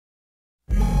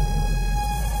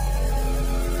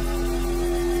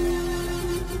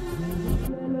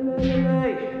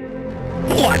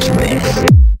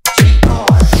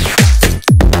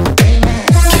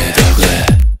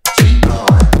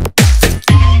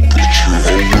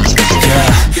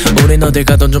우린 어딜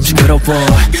가던 좀 시끄러워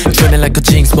Dreaming like a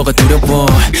jinx 뭐가 두려워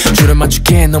줄을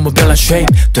맞추기엔 너무 별난 shape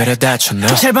데려다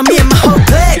너 잘 봐 me and my whole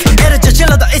clique 애를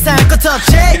저질러 더 이상 할 것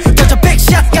없지 던져 big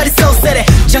shot got it so steady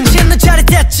정신은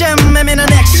차릿때쯤 애매한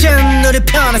액션 우리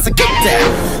편에서 그때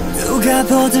누가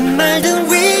보든 말든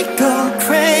we go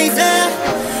crazy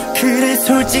그래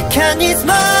솔직한 it's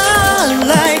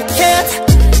more like it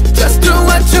Just do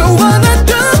what you wanna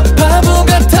do 바보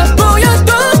같아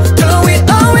보여도 Do it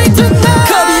all way tonight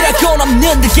겁이라곤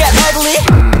없는데 get ugly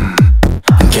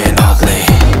Get ugly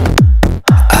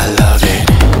I love it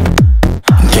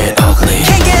Get ugly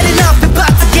Can't get enough about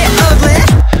to get ugly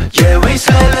Yeah we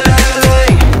slay la la la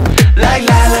Like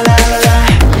la la la la la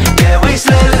Yeah we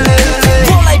slay la la la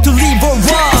Don't like to leave or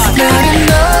run It's not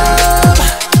enough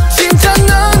진짜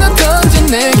너는 던진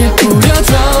내게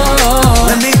보여줘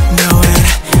Let me know it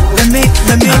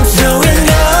Let me show it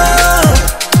now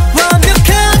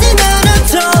완벽하지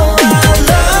않아도 I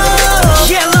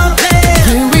love Yellow pen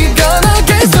Here we gonna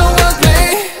get so ugly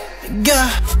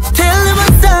Tell me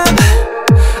what's up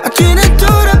뒤는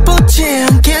돌아보지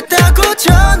않겠다고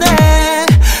전해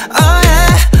Oh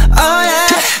yeah, oh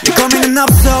yeah 고민은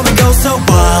없어 we go so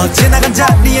wild 지나간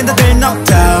자리엔 다들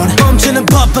knocked down 멈추는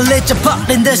법을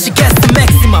잊어버린 듯이 get the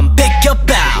maximum pick your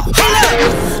bow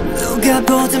누가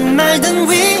보든 말든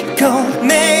we gon'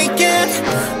 make it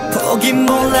포기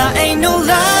몰라 ain't no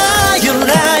lie you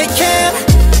like it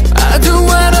I do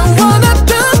what I wanna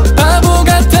do 바보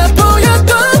같아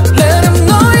보여도 let them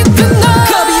know it tonight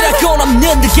겁이라곤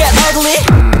없는데 get ugly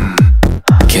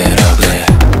Get ugly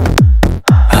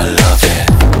I love it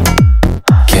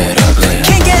Get ugly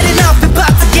Can't get enough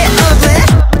about to get ugly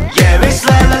Yeah we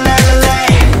slay la la la la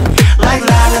Like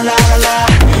la la la la la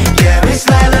Yeah we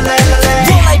slay la la la la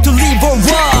Don't like to leave or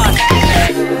run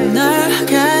널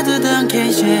가두던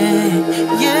케이지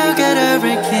You got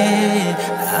every key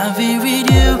I'll be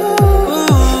with you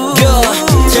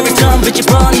제비처럼 빛이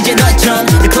뻔 이제 너의 turn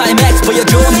The climax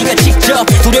보여줘 네가 직접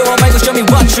두려워 말고 show me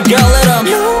what you got let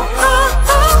 'em